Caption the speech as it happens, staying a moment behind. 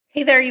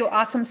Hey there, you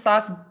awesome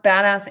sauce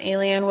badass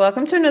alien.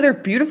 Welcome to another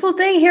beautiful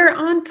day here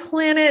on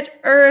planet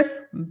Earth.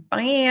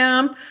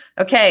 Bam.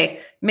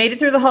 Okay, made it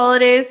through the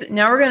holidays.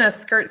 Now we're going to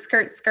skirt,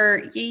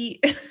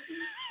 yeet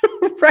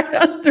right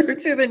on through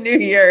to the new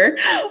year.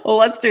 Well,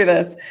 let's do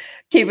this.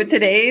 Okay, with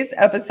today's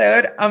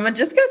episode, I'm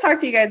just going to talk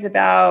to you guys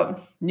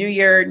about new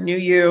year, new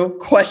you,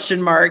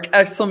 question mark,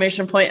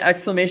 exclamation point,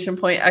 exclamation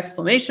point,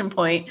 exclamation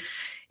point.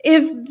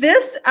 If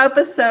this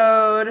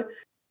episode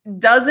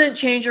doesn't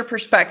change your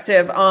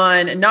perspective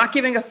on not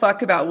giving a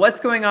fuck about what's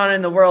going on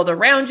in the world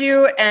around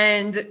you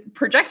and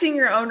projecting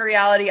your own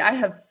reality, I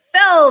have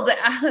failed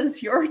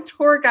as your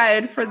tour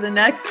guide for the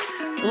next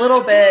little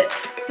bit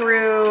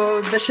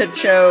through the shit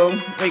show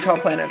we call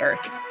planet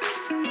Earth.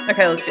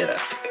 Okay, let's do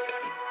this.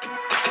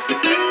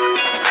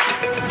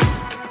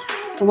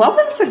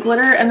 Welcome to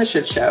Glitter and the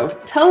Shit Show.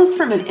 Tales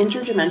from an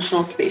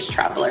interdimensional space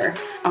traveler.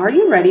 Are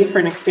you ready for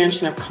an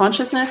expansion of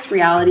consciousness,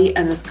 reality,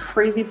 and this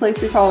crazy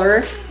place we call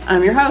Earth?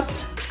 I'm your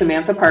host,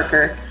 Samantha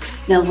Parker.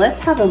 Now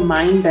let's have a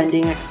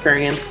mind-bending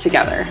experience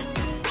together.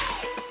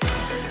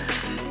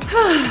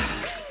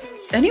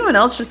 Anyone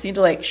else just need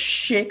to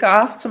shake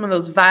off some of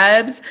those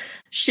vibes?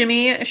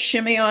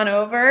 Shimmy on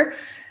over.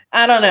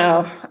 I don't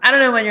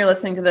know when you're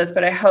listening to this,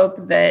 but I hope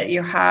that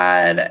you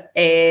had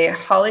a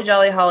holly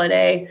jolly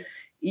holiday.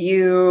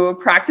 You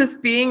practice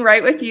being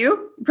right with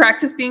you,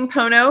 practice being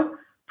Pono,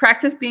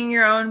 practice being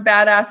your own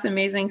badass,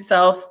 amazing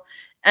self.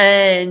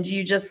 And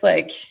you just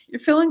you're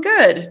feeling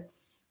good.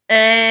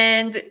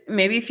 And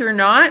maybe if you're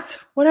not,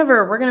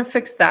 whatever, we're going to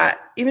fix that.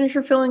 Even if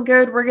you're feeling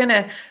good, we're going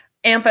to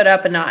amp it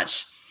up a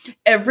notch.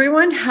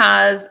 Everyone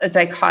has a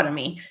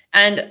dichotomy.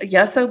 And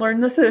yes, I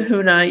learned this at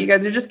Huna. You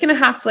guys are just going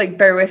to have to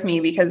bear with me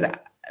because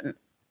I'm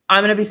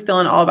going to be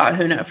spilling all about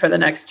Huna for the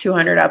next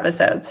 200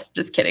 episodes.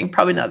 Just kidding.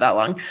 Probably not that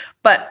long.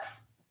 But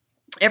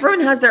everyone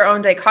has their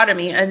own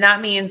dichotomy, and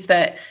that means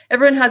that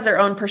everyone has their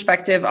own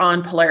perspective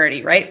on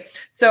polarity, right?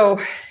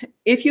 So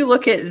if you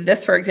look at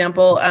this, for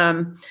example,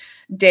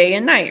 day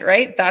and night,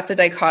 right? That's a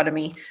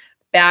dichotomy.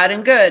 Bad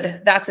and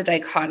good, that's a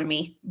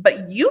dichotomy.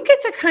 But you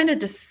get to kind of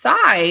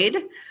decide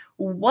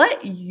what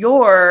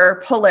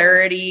your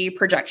polarity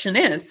projection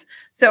is.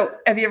 So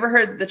have you ever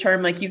heard the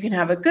term you can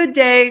have a good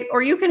day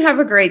or you can have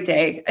a great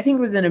day? I think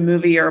it was in a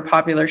movie or a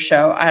popular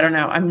show. I don't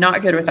know. I'm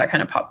not good with that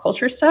kind of pop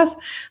culture stuff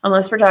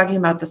unless we're talking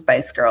about the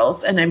Spice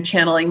Girls and I'm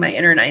channeling my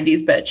inner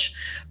 90s bitch.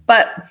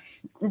 But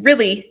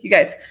really, you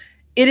guys,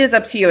 it is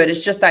up to you. It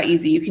is just that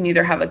easy. You can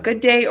either have a good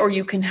day or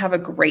you can have a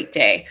great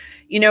day.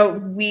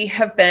 We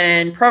have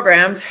been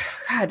programmed.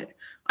 God,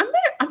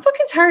 I'm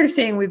fucking tired of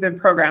saying we've been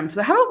programmed.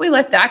 So how about we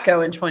let that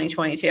go in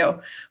 2022?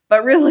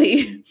 But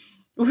really,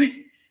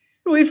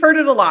 we've heard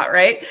it a lot,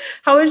 right?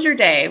 How was your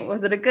day?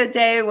 Was it a good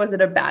day? Was it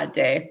a bad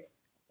day?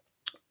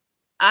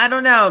 I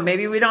don't know.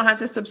 Maybe we don't have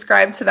to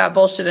subscribe to that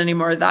bullshit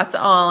anymore. That's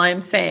all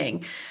I'm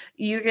saying.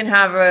 You can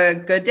have a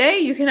good day.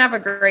 You can have a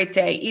great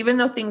day. Even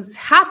though things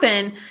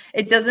happen,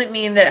 it doesn't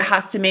mean that it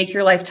has to make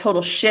your life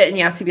total shit and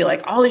you have to be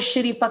all these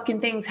shitty fucking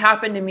things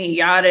happen to me,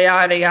 yada,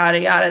 yada, yada,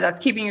 yada. That's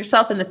keeping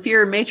yourself in the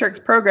fear matrix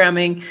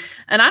programming.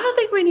 And I don't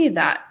think we need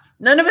that.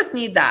 None of us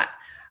need that.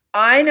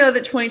 I know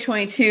that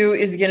 2022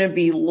 is going to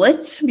be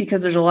lit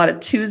because there's a lot of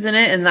twos in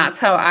it. And that's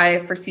how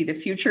I foresee the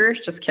future.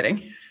 Just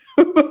kidding.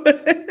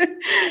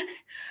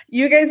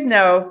 You guys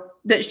know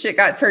that shit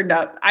got turned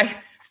up.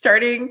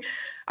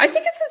 I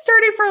think it's been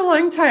starting for a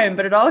long time,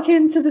 but it all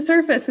came to the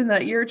surface in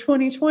that year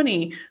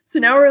 2020. So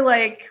now we're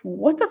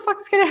what the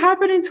fuck's going to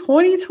happen in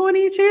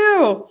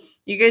 2022?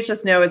 You guys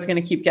just know it's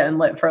going to keep getting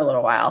lit for a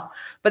little while.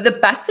 But the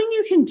best thing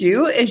you can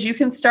do is you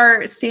can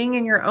start staying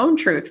in your own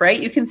truth,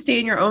 right? You can stay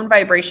in your own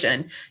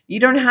vibration. You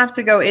don't have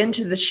to go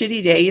into the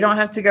shitty day. You don't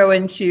have to go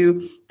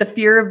into the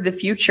fear of the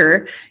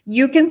future.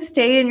 You can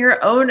stay in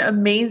your own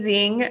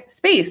amazing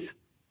space.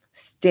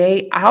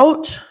 Stay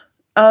out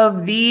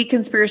of the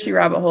conspiracy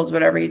rabbit holes,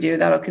 whatever you do,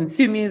 that'll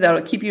consume you,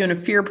 that'll keep you in a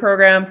fear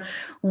program.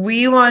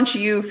 We want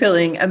you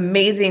feeling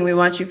amazing. We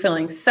want you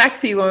feeling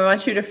sexy. We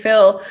want you to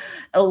feel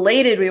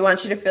elated. We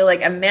want you to feel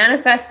like a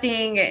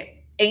manifesting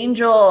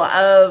angel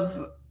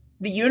of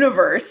the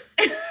universe.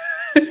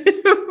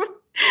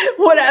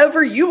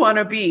 Whatever you want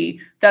to be,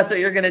 that's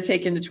what you're going to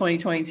take into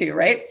 2022,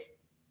 right?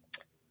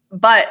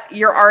 But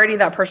you're already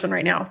that person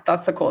right now.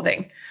 That's the cool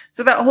thing.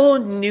 So that whole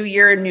new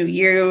year, new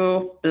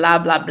you, blah,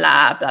 blah,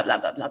 blah, blah, blah,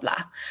 blah, blah,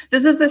 blah.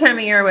 This is the time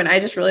of year when I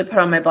just really put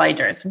on my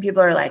blinders. When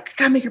people are like, you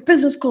got to make your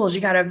business goals.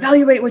 You got to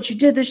evaluate what you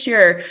did this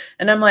year.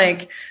 And I'm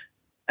like,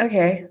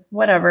 okay,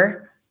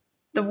 whatever.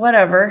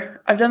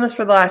 I've done this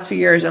for the last few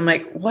years. I'm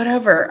like,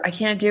 whatever. I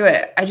can't do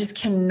it. I just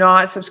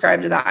cannot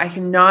subscribe to that. I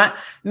cannot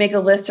make a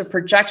list of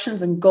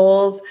projections and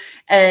goals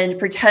and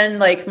pretend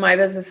like my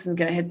business is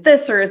going to hit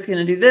this or it's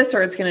going to do this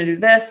or it's going to do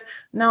this.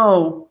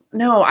 No,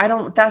 I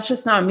don't. That's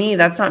just not me.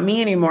 That's not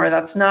me anymore.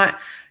 That's not,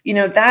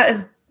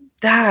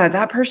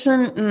 that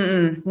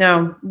person.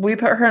 No, we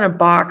put her in a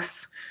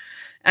box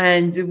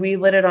and we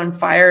lit it on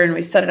fire and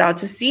we set it out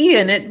to sea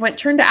and it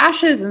turned to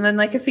ashes. And then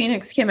a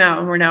phoenix came out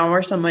and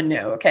we're someone new.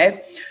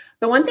 Okay.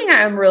 The one thing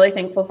I'm really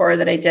thankful for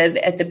that I did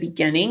at the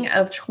beginning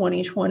of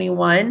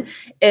 2021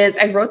 is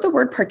I wrote the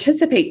word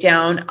participate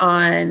down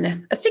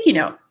on a sticky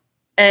note.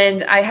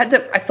 And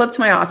I flipped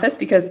my office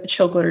because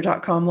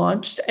chillglitter.com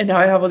launched, and now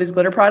I have all these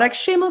glitter products.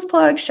 Shameless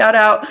plug, shout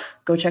out,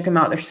 go check them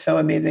out. They're so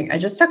amazing. I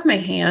just stuck my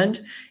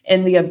hand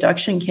in the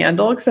abduction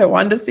candle because I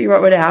wanted to see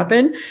what would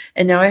happen.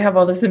 And now I have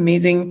all this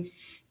amazing,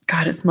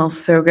 God, it smells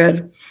so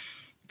good.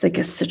 It's like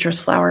a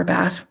citrus flower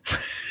bath.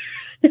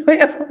 Now I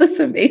have all this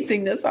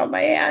amazingness on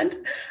my hand.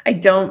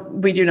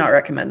 We do not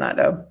recommend that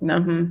though.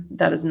 No,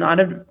 that is not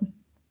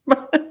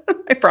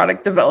my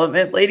product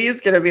development lady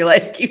is going to be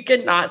like, you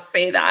cannot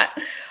say that.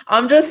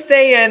 I'm just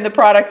saying the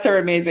products are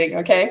amazing.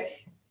 Okay.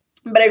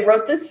 But I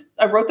wrote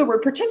the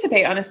word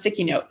participate on a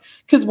sticky note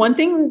because one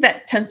thing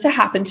that tends to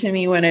happen to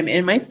me when I'm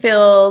in my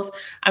fills,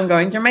 I'm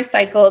going through my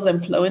cycles, I'm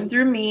flowing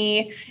through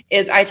me,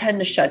 is I tend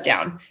to shut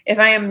down. If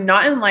I am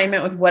not in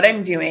alignment with what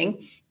I'm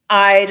doing,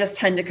 I just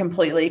tend to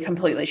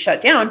completely shut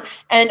down.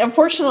 And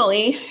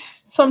unfortunately,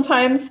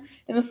 sometimes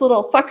in this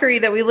little fuckery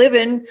that we live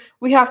in,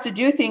 we have to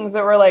do things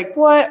that we're like,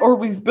 what? Or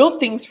we've built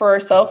things for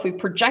ourselves. We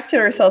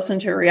projected ourselves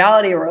into a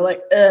reality. Or we're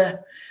like, ugh.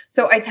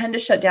 So I tend to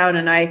shut down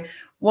and I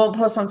won't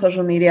post on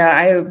social media.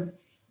 I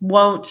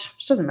won't,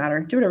 it doesn't matter.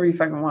 Do whatever you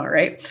fucking want,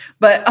 right?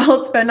 But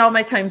I'll spend all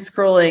my time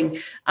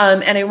scrolling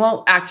and I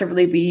won't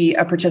actively be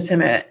a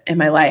participant in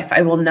my life.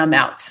 I will numb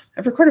out.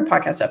 I've recorded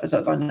podcast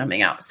episodes on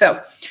numbing out.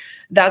 So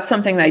that's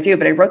something that I do.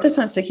 But I wrote this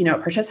on a sticky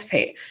note,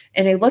 participate.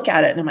 And I look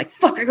at it and I'm like,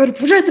 fuck, I go to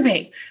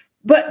participate.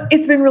 But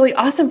it's been really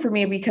awesome for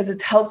me because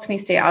it's helped me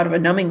stay out of a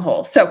numbing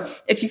hole. So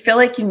if you feel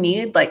like you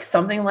need like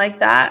something like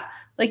that,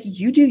 like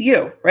you do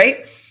you,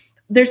 right?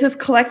 There's this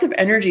collective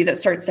energy that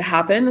starts to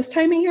happen this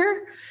time of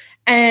year.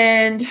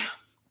 And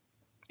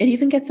it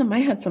even gets in my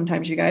head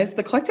sometimes, you guys.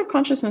 The collective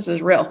consciousness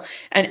is real.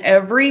 And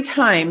every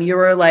time you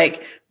are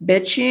like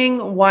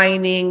bitching,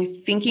 whining,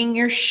 thinking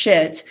your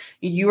shit,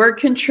 you are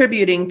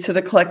contributing to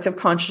the collective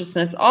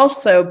consciousness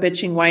also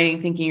bitching,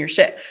 whining, thinking your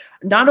shit.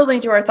 Not only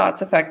do our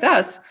thoughts affect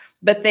us,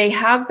 but they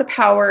have the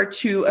power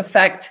to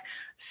affect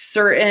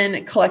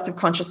certain collective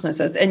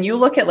consciousnesses. And you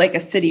look at like a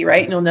city,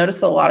 right? And you'll notice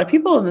that a lot of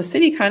people in the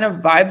city kind of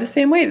vibe the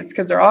same way. It's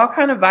because they're all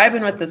kind of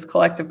vibing with this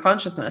collective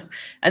consciousness.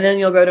 And then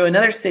you'll go to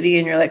another city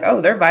and you're like,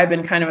 oh, they're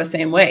vibing kind of the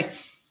same way.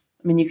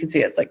 I mean, you can see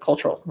it's like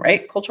cultural,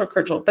 right?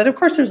 Cultural. But of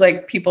course, there's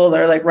like people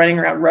that are like running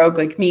around rogue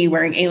like me,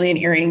 wearing alien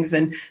earrings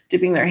and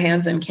dipping their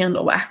hands in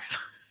candle wax.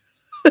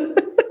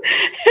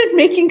 And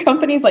making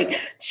companies like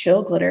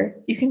Chill Glitter.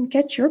 You can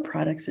get your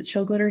products at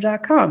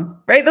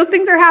chillglitter.com, right? Those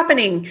things are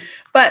happening.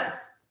 But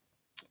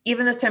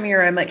even this time of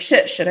year, I'm like,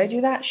 shit, should I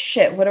do that?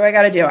 Shit, what do I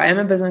got to do? I am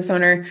a business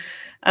owner.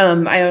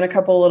 I own a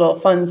couple little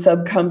fun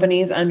sub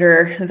companies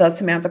under the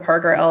Samantha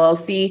Parker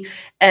LLC.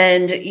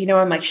 And,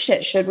 I'm like,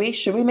 shit, should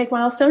we make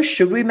milestones?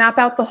 Should we map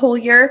out the whole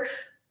year?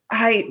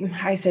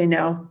 I say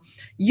no.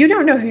 You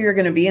don't know who you're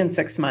going to be in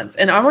 6 months.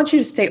 And I want you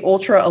to stay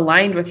ultra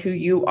aligned with who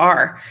you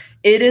are.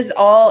 It is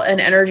all an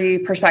energy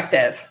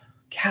perspective.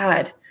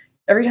 God,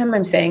 every time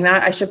I'm saying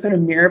that, I should put a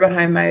mirror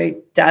behind my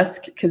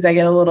desk because I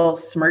get a little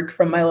smirk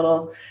from my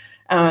little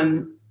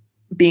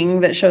being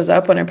that shows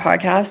up when I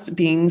podcast,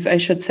 beings, I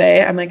should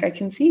say. I'm like, I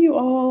can see you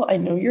all. I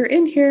know you're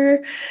in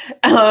here.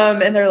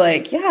 And they're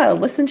like, yeah,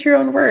 listen to your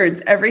own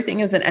words.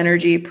 Everything is an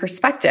energy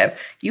perspective.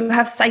 You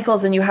have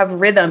cycles and you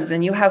have rhythms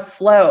and you have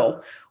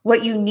flow.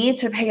 What you need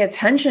to pay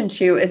attention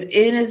to is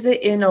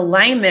it in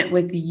alignment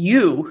with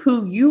you,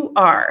 who you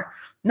are,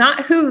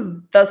 not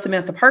who the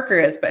Samantha Parker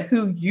is, but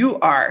who you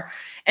are.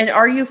 And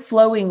are you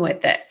flowing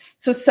with it?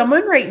 So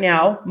someone right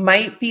now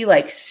might be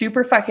like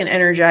super fucking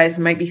energized,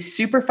 might be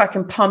super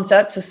fucking pumped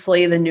up to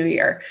slay the new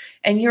year.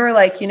 And you're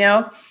like,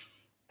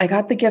 I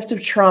got the gift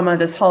of trauma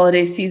this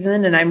holiday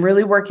season and I'm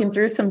really working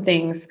through some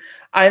things.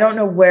 I don't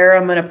know where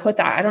I'm going to put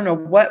that. I don't know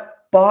what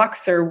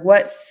box or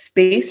what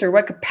space or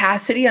what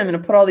capacity I'm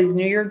going to put all these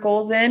new year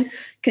goals in.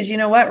 Because you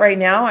know what? Right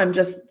now, I'm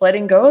just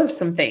letting go of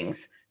some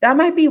things. That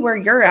might be where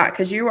you're at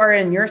because you are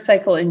in your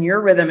cycle, in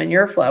your rhythm, in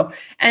your flow.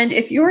 And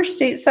if you are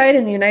stateside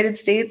in the United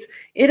States,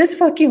 it is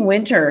fucking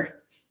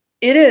winter.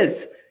 It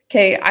is.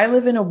 Okay, I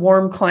live in a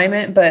warm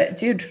climate, but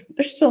dude,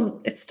 it's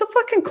still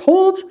fucking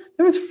cold.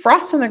 There was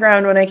frost on the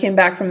ground when I came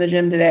back from the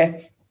gym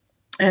today.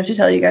 I have to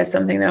tell you guys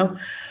something though.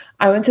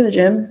 I went to the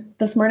gym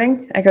this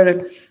morning.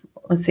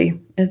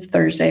 It's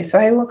Thursday. So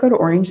I will go to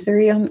Orange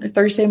Theory on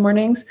Thursday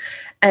mornings.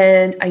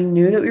 And I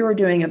knew that we were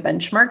doing a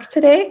benchmark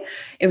today.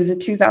 It was a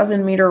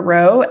 2,000 meter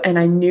row. And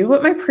I knew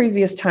what my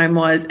previous time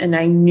was. And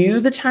I knew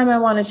the time I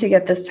wanted to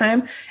get this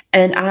time.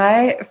 And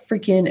I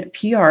freaking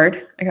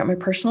PR'd. I got my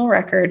personal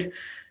record.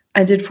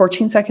 I did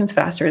 14 seconds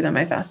faster than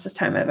my fastest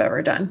time I've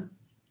ever done.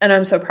 And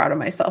I'm so proud of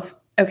myself.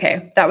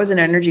 Okay, that was an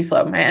energy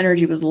flow. My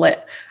energy was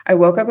lit. I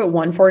woke up at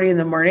 1:40 in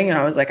the morning and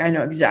I was like, I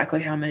know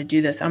exactly how I'm going to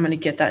do this. I'm going to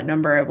get that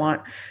number I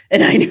want.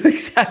 And I knew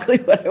exactly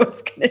what I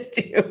was going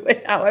to do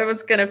and how I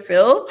was going to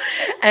feel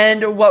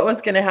and what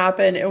was going to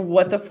happen and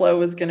what the flow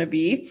was going to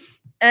be.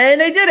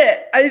 And I did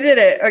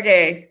it.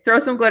 Okay, throw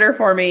some glitter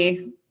for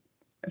me.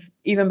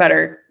 Even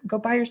better, go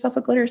buy yourself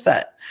a glitter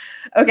set.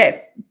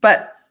 Okay,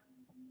 but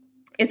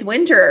it's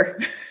winter.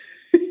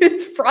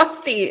 It's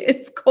frosty.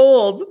 It's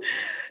cold.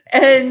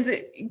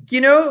 And,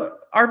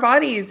 our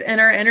bodies and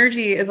our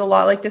energy is a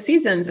lot like the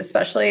seasons,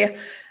 especially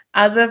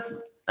as a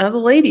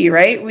lady,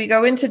 right? We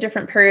go into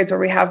different periods where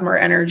we have more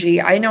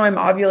energy. I know I'm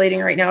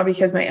ovulating right now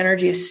because my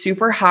energy is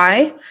super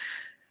high.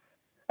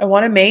 I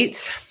want to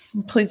mate.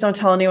 Please don't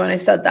tell anyone I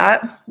said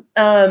that.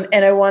 And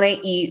I want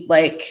to eat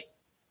like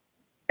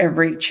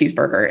every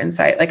cheeseburger in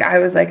sight. Like I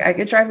was like, I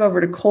could drive over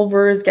to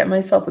Culver's, get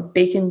myself a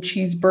bacon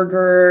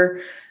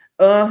cheeseburger.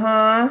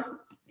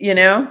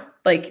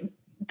 Like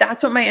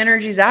that's what my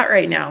energy's at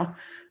right now.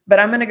 But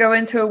I'm going to go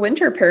into a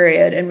winter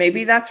period, and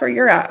maybe that's where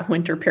you're at,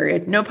 winter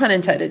period. No pun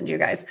intended, you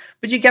guys.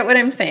 But you get what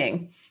I'm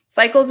saying.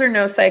 Cycles or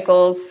no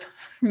cycles,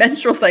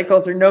 menstrual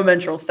cycles or no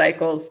menstrual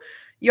cycles.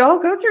 You all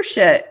go through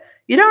shit.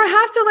 You don't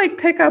have to like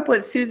pick up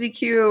what Susie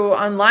Q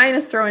online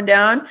is throwing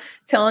down,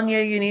 telling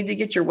you need to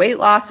get your weight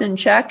loss in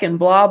check and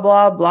blah,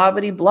 blah, blah,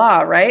 bitty,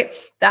 blah, right?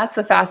 That's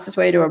the fastest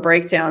way to a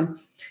breakdown.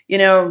 I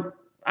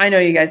know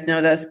you guys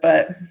know this,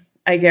 but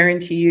I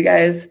guarantee you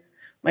guys,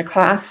 my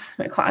classes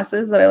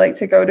that I like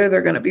to go to,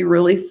 they're going to be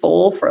really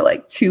full for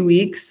like 2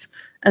 weeks,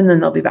 and then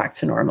they'll be back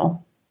to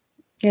normal.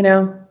 We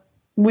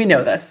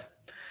know this.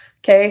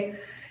 Okay.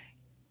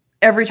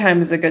 Every time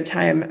is a good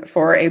time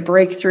for a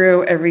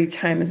breakthrough. Every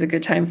time is a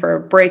good time for a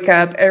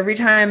breakup. Every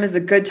time is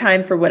a good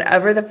time for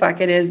whatever the fuck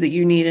it is that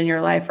you need in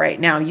your life right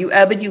now. You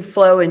ebb and you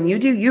flow, and you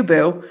do you,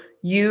 boo.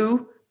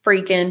 You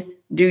freaking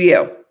do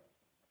you.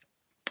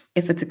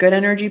 If it's a good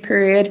energy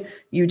period,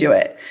 you do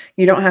it.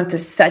 You don't have to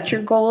set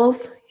your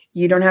goals.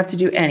 You don't have to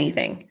do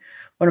anything.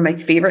 One of my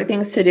favorite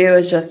things to do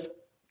is just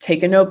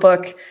take a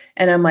notebook,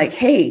 and I'm like,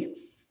 hey,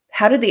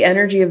 how did the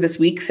energy of this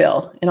week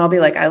feel? And I'll be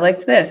like, I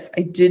liked this.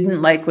 I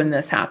didn't like when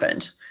this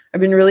happened.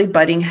 I've been really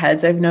butting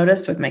heads, I've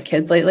noticed, with my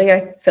kids lately.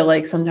 I feel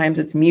like sometimes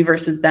it's me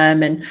versus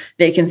them, and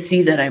they can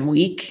see that I'm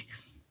weak.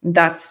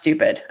 That's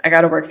stupid. I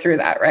got to work through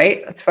that,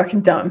 right? That's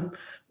fucking dumb.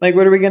 Like,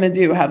 what are we going to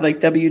do? Have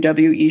like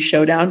WWE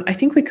showdown? I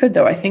think we could,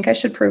 though. I think I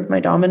should prove my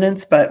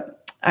dominance,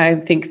 but I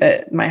think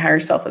that my higher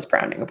self is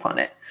frowning upon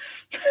it.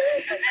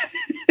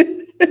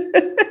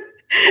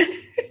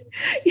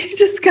 You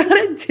just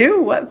gotta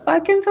do what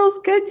fucking feels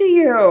good to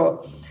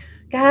you.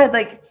 God,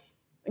 like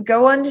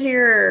go onto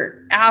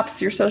your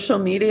apps, your social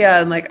media,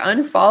 and like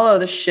unfollow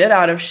the shit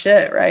out of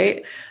shit,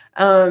 right?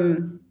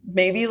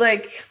 Maybe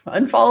like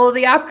unfollow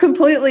the app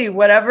completely,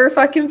 whatever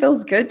fucking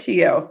feels good to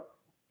you.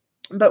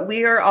 But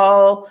we are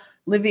all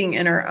living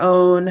in our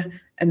own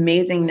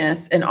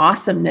amazingness and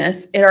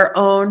awesomeness in our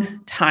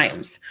own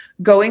times.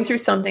 Going through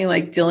something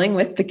like dealing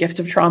with the gift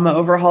of trauma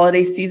over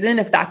holiday season,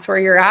 if that's where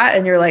you're at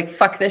and you're like,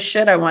 fuck this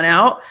shit, I want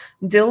out,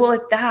 deal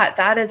with that.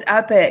 That is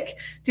epic.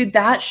 Dude,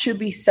 that should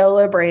be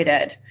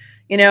celebrated.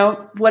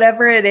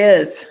 Whatever it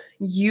is,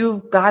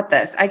 you've got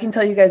this. I can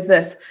tell you guys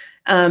this.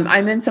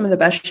 I'm in some of the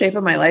best shape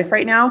of my life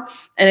right now.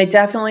 And it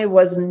definitely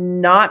was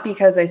not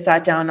because I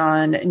sat down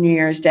on New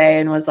Year's Day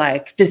and was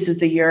like, this is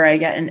the year I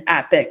get in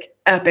epic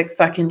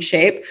fucking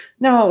shape.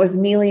 No, it was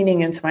me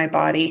leaning into my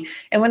body.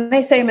 And when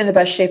I say I'm in the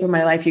best shape of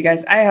my life, you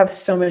guys, I have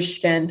so much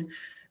skin.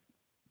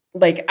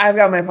 Like I've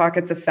got my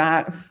pockets of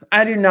fat.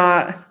 I do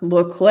not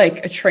look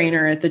like a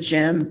trainer at the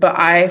gym, but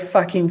I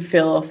fucking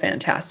feel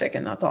fantastic.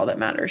 And that's all that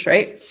matters,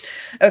 right?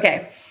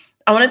 Okay.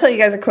 I want to tell you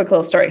guys a quick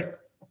little story.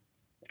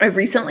 I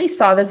recently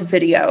saw this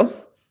video.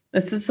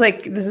 This is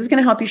going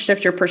to help you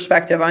shift your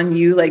perspective on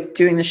you, like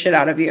doing the shit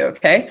out of you.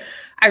 Okay.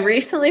 I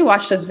recently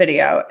watched this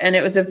video, and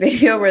it was a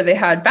video where they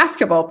had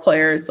basketball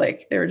players,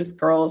 like they were just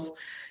girls,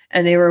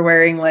 and they were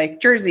wearing like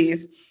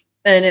jerseys,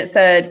 and it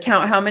said,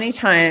 count how many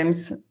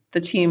times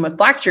the team with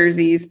black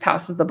jerseys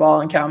passes the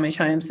ball and count how many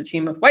times the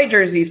team with white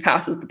jerseys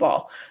passes the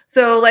ball.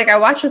 So like I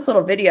watched this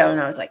little video and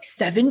I was like,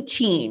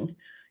 17.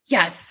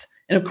 Yes.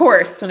 And of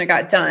course, when it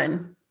got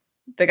done,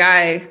 the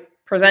guy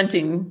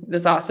presenting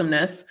this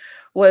awesomeness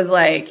was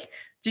like,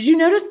 did you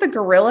notice the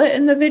gorilla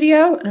in the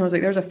video? And I was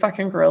like, there's a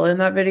fucking gorilla in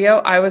that video.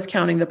 I was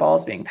counting the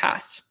balls being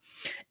passed.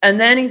 And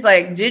then he's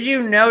like, did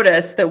you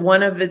notice that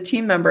one of the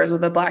team members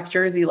with a black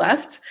jersey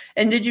left?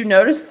 And did you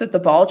notice that the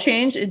ball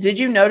changed? Did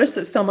you notice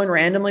that someone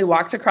randomly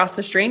walked across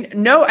the street?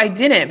 No, I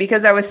didn't,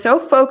 because I was so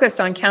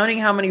focused on counting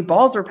how many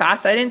balls were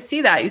passed. I didn't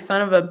see that, you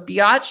son of a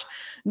biatch.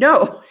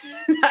 No,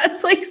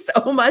 that's like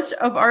so much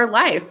of our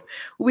life.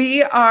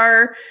 We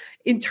are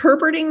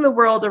interpreting the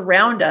world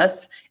around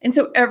us. And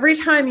so every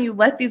time you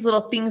let these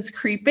little things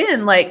creep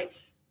in, like,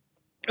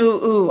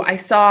 ooh, I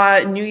saw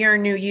New Year,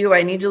 New You.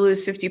 I need to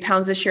lose 50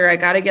 pounds this year. I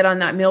got to get on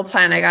that meal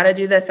plan. I got to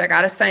do this. I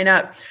got to sign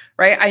up,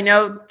 right? I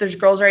know there's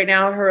girls right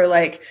now who are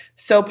like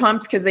so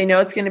pumped because they know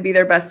it's going to be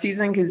their best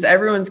season because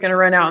everyone's going to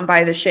run out and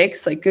buy the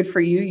shakes. Like, good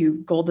for you,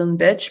 you golden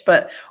bitch,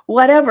 but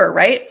whatever,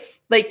 right?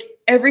 Like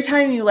every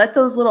time you let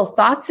those little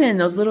thoughts in,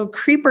 those little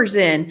creepers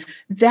in,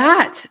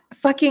 that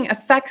fucking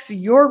affects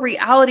your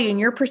reality and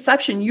your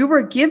perception. You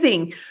were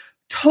giving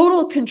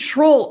total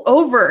control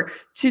over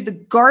to the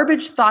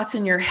garbage thoughts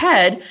in your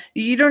head,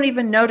 you don't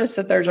even notice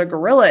that there's a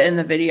gorilla in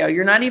the video.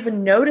 You're not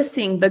even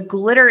noticing the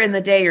glitter in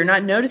the day. You're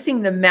not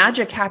noticing the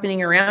magic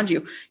happening around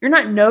you. You're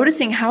not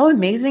noticing how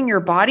amazing your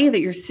body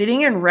that you're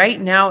sitting in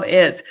right now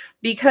is,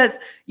 because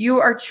you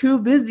are too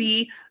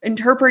busy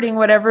interpreting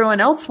what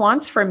everyone else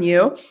wants from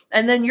you.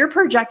 And then you're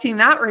projecting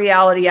that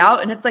reality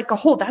out. And it's like,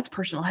 oh, that's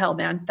personal hell,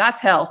 man. That's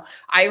hell.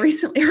 I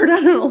recently heard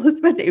on an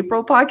Elizabeth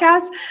April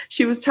podcast,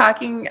 she was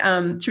talking,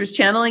 she was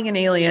channeling an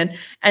alien,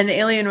 and the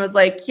alien was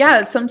like,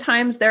 yeah,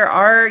 sometimes there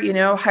are,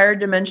 higher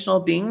dimensional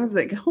beings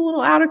that get a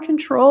little out of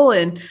control.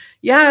 And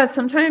yeah,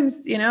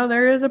 sometimes,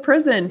 there is a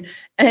prison,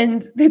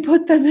 and they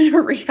put them in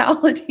a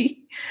reality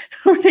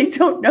where they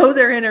don't know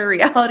they're in a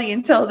reality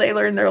until they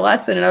learn their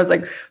lesson. And I was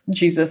like,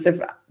 Jesus,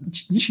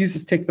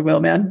 take the wheel,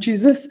 man.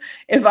 Jesus,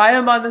 if I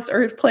am on this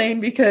earth plane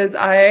because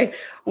I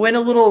went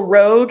a little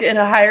rogue in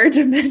a higher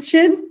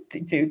dimension,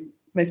 dude,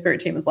 my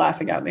spirit team is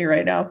laughing at me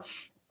right now.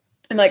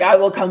 I'm like, I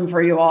will come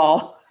for you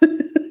all.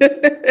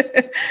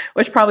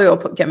 Which probably will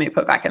get me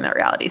put back in that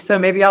reality. So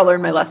maybe I'll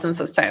learn my lessons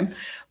this time.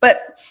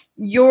 But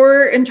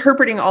you're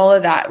interpreting all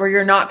of that where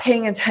you're not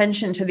paying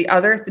attention to the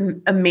other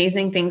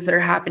amazing things that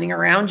are happening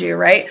around you,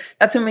 right?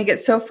 That's when we get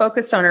so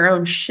focused on our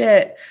own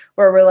shit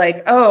where we're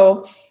like,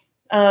 oh,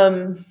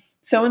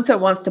 so-and-so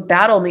wants to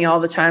battle me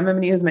all the time. I'm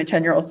going to use my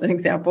 10-year-old as an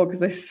example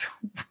because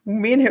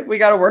we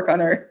got to work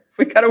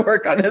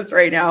on this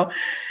right now.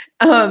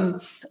 I'm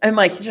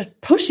like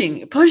just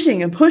pushing.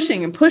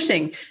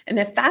 And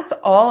if that's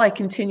all I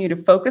continue to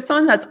focus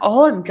on, that's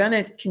all I'm going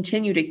to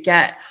continue to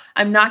get.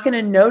 I'm not going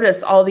to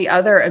notice all the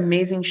other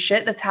amazing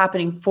shit that's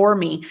happening for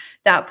me.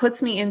 That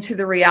puts me into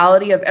the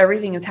reality of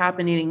everything is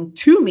happening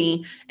to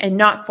me and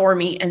not for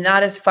me. And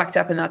that is fucked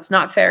up. And that's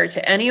not fair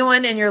to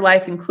anyone in your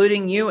life,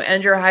 including you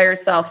and your higher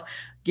self.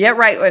 Get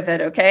right with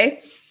it.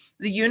 Okay.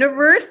 The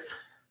universe,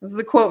 this is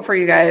a quote for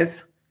you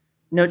guys.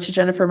 Note to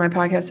Jennifer, my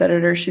podcast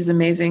editor. She's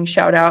amazing.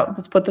 Shout out.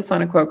 Let's put this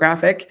on a quote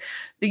graphic.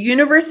 The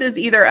universe is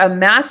either a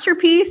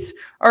masterpiece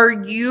or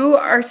you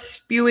are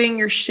spewing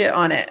your shit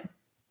on it.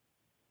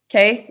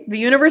 Okay. The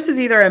universe is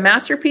either a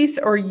masterpiece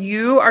or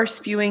you are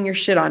spewing your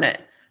shit on it.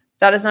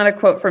 That is not a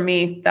quote from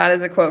me. That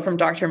is a quote from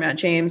Dr. Matt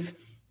James.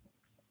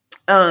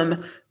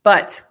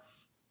 But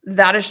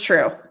that is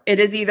true. It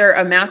is either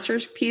a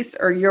masterpiece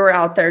or you're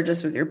out there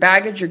just with your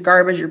baggage, your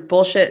garbage, your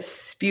bullshit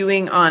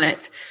spewing on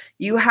it.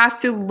 You have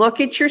to look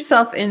at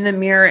yourself in the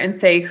mirror and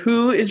say,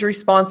 who is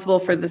responsible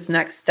for this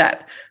next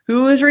step?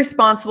 Who is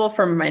responsible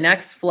for my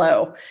next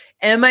flow?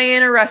 Am I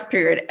in a rest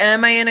period?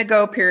 Am I in a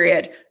go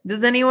period?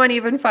 Does anyone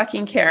even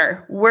fucking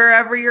care?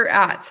 Wherever you're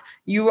at,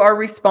 you are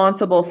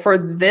responsible for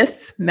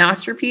this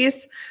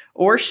masterpiece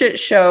or shit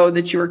show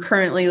that you are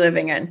currently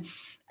living in.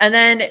 And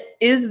then,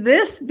 is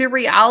this the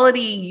reality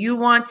you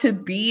want to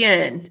be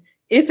in?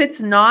 If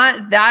it's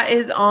not, that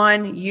is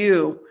on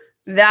you.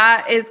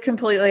 That is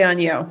completely on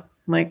you.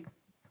 Like,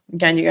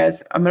 again, you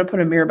guys, I'm going to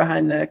put a mirror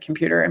behind the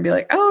computer and be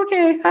like, oh,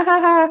 okay. Ha, ha,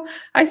 ha.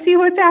 I see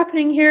what's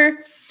happening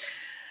here.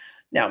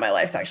 No, my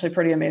life's actually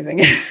pretty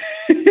amazing.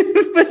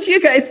 But you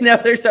guys know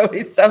there's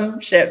always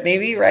some shit,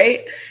 maybe,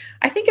 right?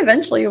 I think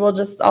eventually all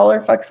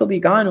our fucks will be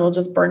gone. We'll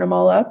just burn them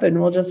all up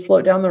and we'll just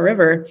float down the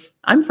river.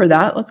 I'm for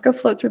that. Let's go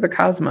float through the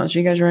cosmos.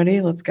 You guys ready?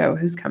 Let's go.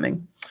 Who's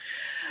coming?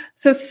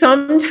 So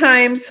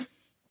sometimes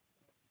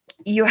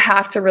you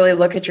have to really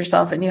look at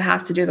yourself and you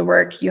have to do the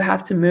work. You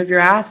have to move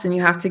your ass and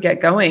you have to get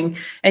going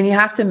and you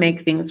have to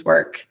make things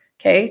work.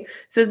 Okay.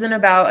 This isn't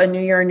about a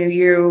new year, new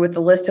you with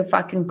a list of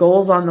fucking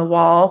goals on the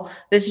wall.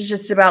 This is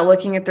just about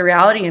looking at the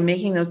reality and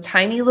making those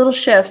tiny little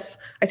shifts.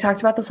 I talked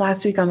about this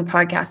last week on the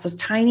podcast, those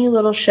tiny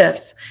little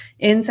shifts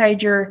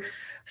inside your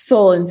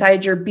soul,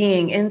 inside your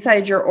being,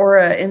 inside your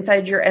aura,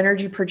 inside your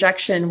energy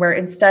projection, where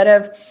instead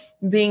of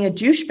being a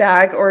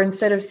douchebag or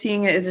instead of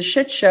seeing it as a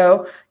shit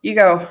show, you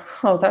go,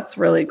 oh, that's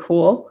really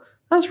cool.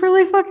 That's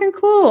really fucking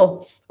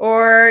cool.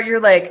 Or you're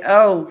like,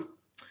 oh,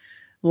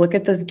 look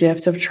at this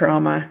gift of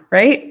trauma,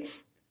 right?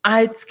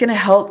 It's going to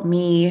help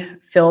me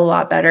feel a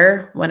lot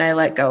better when I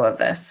let go of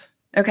this.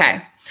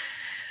 Okay.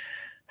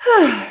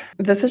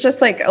 This is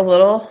just like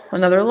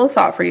another little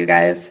thought for you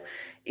guys.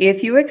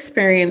 If you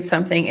experience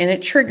something and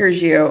it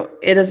triggers you,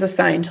 it is a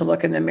sign to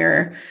look in the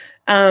mirror.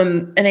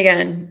 And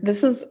again,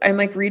 I'm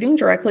like reading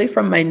directly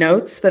from my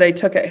notes that I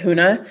took at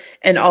Huna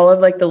and all of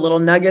like the little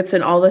nuggets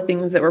and all the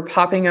things that were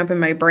popping up in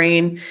my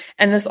brain.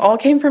 And this all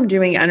came from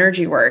doing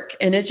energy work.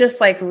 And it just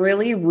like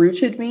really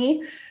rooted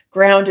me,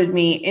 grounded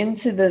me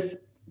into this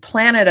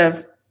planet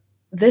of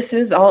this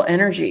is all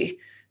energy.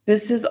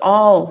 This is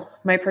all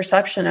my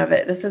perception of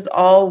it. This is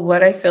all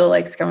what I feel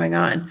like's going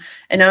on.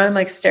 And now I'm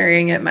like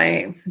staring at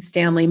my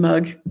Stanley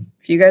mug.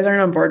 If you guys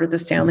aren't on board with the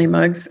Stanley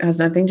mugs, it has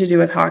nothing to do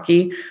with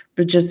hockey,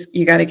 but just,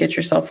 you got to get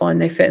yourself one.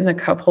 They fit in the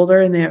cup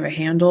holder and they have a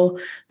handle.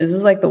 This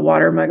is like the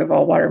water mug of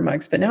all water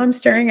mugs. But now I'm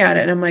staring at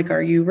it and I'm like,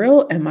 are you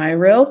real? Am I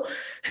real?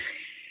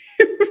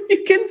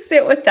 You can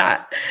sit with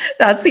that.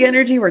 That's the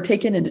energy we're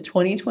taking into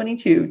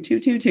 2022,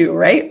 222,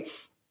 right?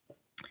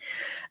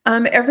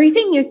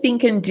 Everything you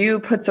think and do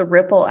puts a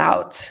ripple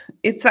out.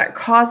 It's that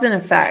cause and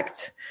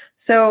effect.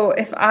 So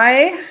if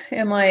I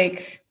am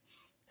like,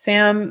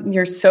 Sam,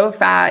 you're so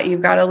fat.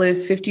 You've got to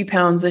lose 50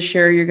 pounds this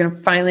year. You're going to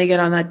finally get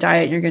on that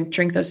diet and you're going to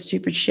drink those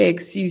stupid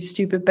shakes. You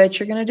stupid bitch.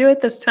 You're going to do it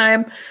this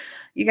time.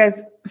 You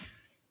guys,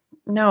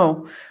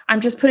 no,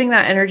 I'm just putting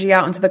that energy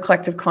out into the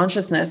collective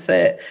consciousness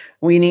that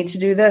we need to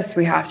do this.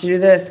 We have to do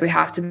this. We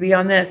have to be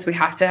on this. We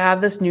have to have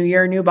this new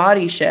year, new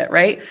body shit,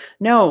 right?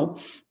 No.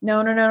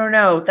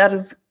 That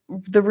is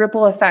the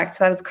ripple effect.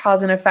 That is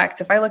cause and effect.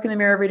 If I look in the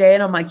mirror every day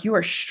and I'm like, you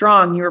are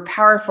strong, you are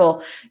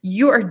powerful,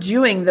 you are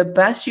doing the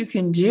best you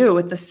can do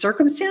with the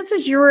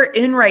circumstances you are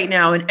in right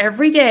now. And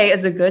every day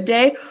is a good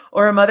day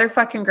or a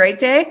motherfucking great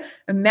day.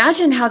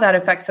 Imagine how that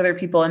affects other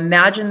people.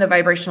 Imagine the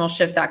vibrational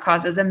shift that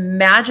causes.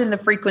 Imagine the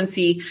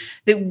frequency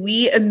that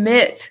we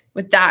emit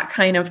with that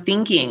kind of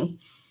thinking.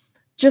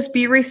 Just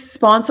be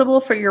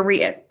responsible for your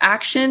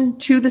reaction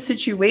to the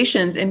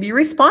situations and be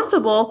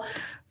responsible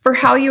for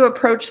how you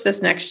approach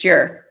this next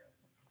year.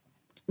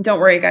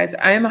 Don't worry, guys.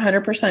 I am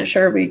 100%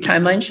 sure we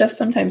timeline shift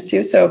sometimes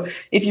too. So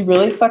if you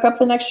really fuck up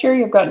the next year,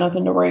 you've got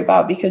nothing to worry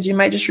about because you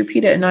might just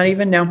repeat it and not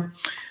even know.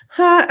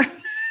 I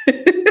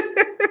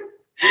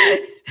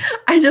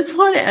just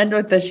want to end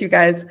with this, you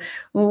guys.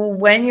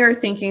 When you're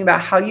thinking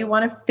about how you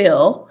want to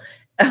feel,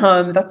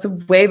 that's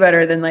way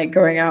better than like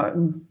going out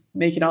and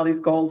making all these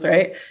goals,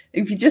 right?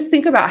 If you just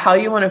think about how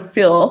you want to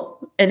feel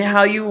and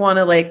how you want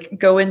to like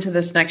go into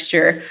this next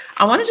year,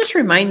 I want to just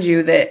remind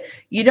you that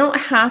you don't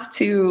have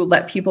to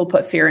let people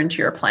put fear into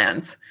your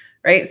plans,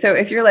 right? So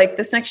if you're like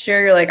this next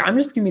year, you're like, I'm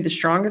just going to be the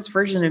strongest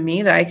version of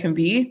me that I can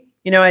be.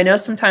 You know, I know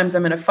sometimes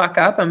I'm going to fuck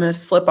up. I'm going to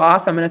slip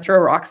off. I'm going to throw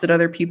rocks at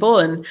other people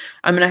and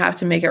I'm going to have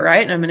to make it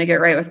right. And I'm going to get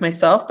right with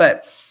myself.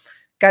 But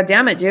God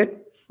damn it, dude,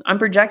 I'm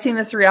projecting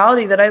this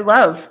reality that I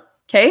love.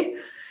 Okay.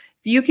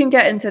 If you can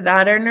get into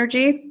that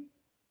energy,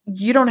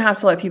 you don't have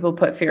to let people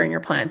put fear in your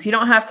plans. You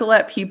don't have to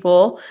let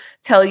people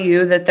tell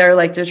you that they're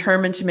like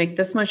determined to make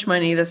this much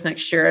money this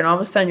next year. And all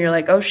of a sudden you're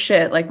like, oh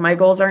shit, like my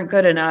goals aren't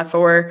good enough.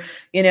 Or,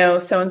 you know,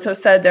 so-and-so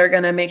said they're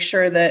going to make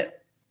sure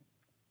that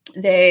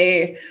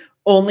they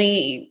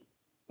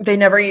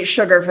never eat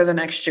sugar for the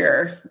next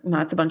year. And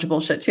that's a bunch of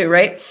bullshit too,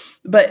 right?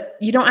 But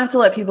you don't have to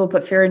let people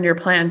put fear in your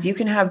plans. You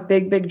can have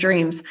big, big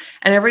dreams.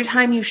 And every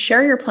time you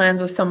share your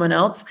plans with someone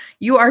else,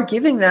 you are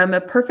giving them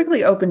a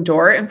perfectly open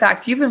door. In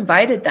fact, you've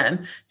invited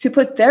them to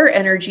put their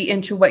energy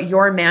into what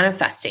you're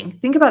manifesting.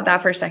 Think about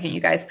that for a second, you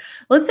guys.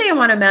 Let's say I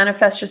want to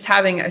manifest just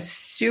having a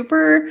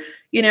super,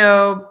 you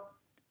know,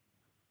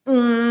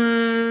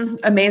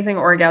 amazing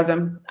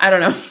orgasm. I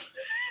don't know.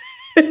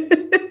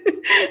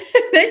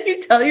 Then you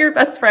tell your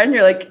best friend,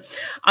 you're like,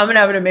 I'm going to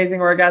have an amazing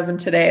orgasm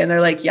today. And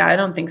they're like, yeah, I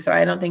don't think so.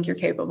 I don't think you're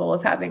capable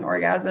of having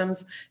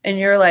orgasms. And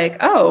you're like,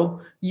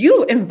 oh,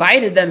 you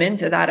invited them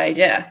into that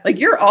idea. Like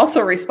you're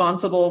also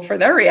responsible for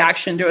their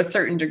reaction to a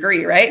certain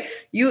degree, right?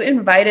 You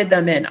invited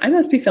them in. I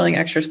must be feeling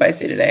extra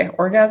spicy today.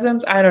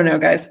 Orgasms? I don't know,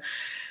 guys.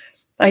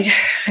 I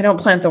don't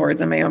plant the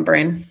words in my own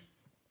brain,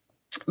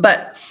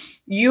 but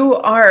you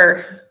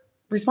are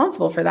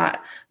responsible for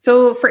that.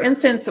 So for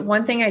instance,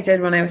 one thing I did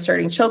when I was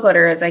starting Chill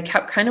Glitter is I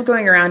kept kind of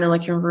going around and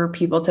looking for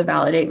people to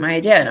validate my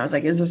idea. And I was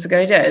like, is this a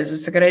good idea? Is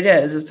this a good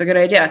idea? Is this a good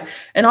idea?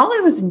 And all I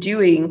was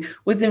doing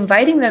was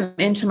inviting them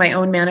into my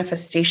own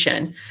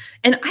manifestation.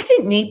 And I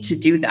didn't need to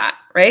do that,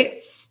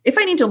 right? If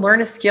I need to learn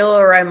a skill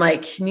or I'm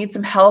like, need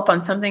some help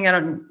on something I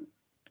don't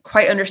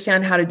quite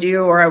understand how to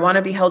do, or I want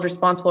to be held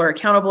responsible or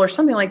accountable or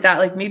something like that.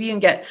 Like maybe you can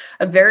get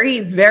a very,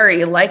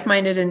 very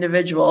like-minded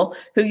individual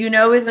who, you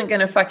know, isn't going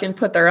to fucking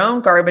put their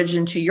own garbage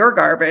into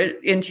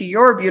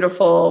your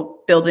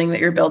beautiful building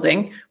that you're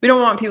building. We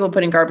don't want people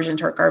putting garbage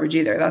into our garbage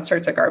either. That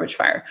starts a garbage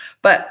fire.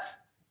 But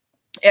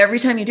every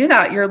time you do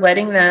that, you're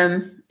letting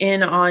them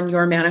in on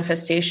your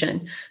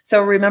manifestation.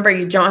 So remember,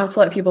 you don't have to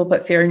let people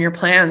put fear in your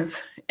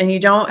plans, and you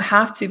don't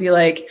have to be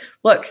like,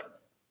 look,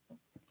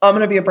 I'm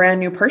going to be a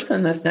brand new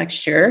person this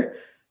next year,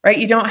 right?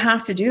 You don't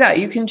have to do that.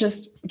 You can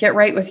just get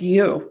right with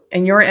you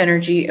and your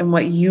energy and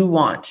what you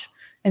want.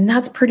 And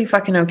that's pretty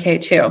fucking okay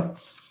too.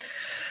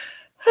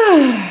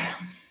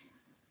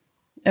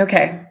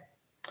 Okay.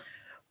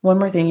 One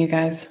more thing, you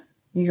guys.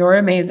 You're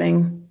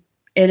amazing.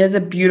 It is a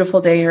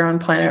beautiful day here on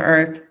planet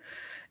Earth.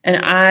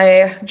 And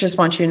I just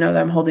want you to know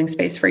that I'm holding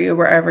space for you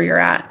wherever you're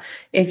at.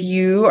 If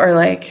you are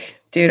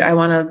like, dude, I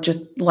want to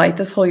just light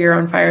this whole year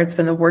on fire. It's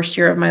been the worst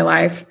year of my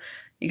life.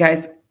 You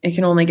guys, it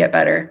can only get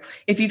better.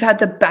 If you've had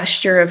the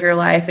best year of your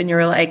life and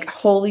you're like,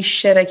 holy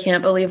shit, I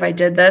can't believe I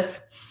did this.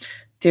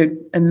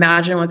 Dude,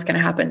 imagine what's going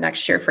to happen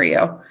next year for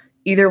you.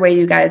 Either way,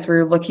 you guys,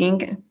 we're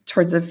looking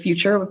towards the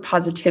future with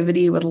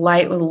positivity, with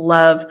light, with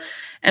love.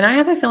 And I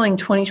have a feeling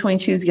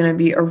 2022 is going to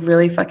be a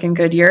really fucking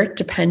good year,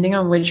 depending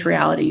on which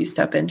reality you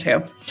step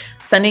into.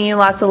 Sending you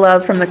lots of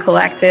love from the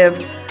collective.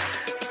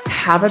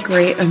 Have a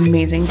great,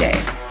 amazing day.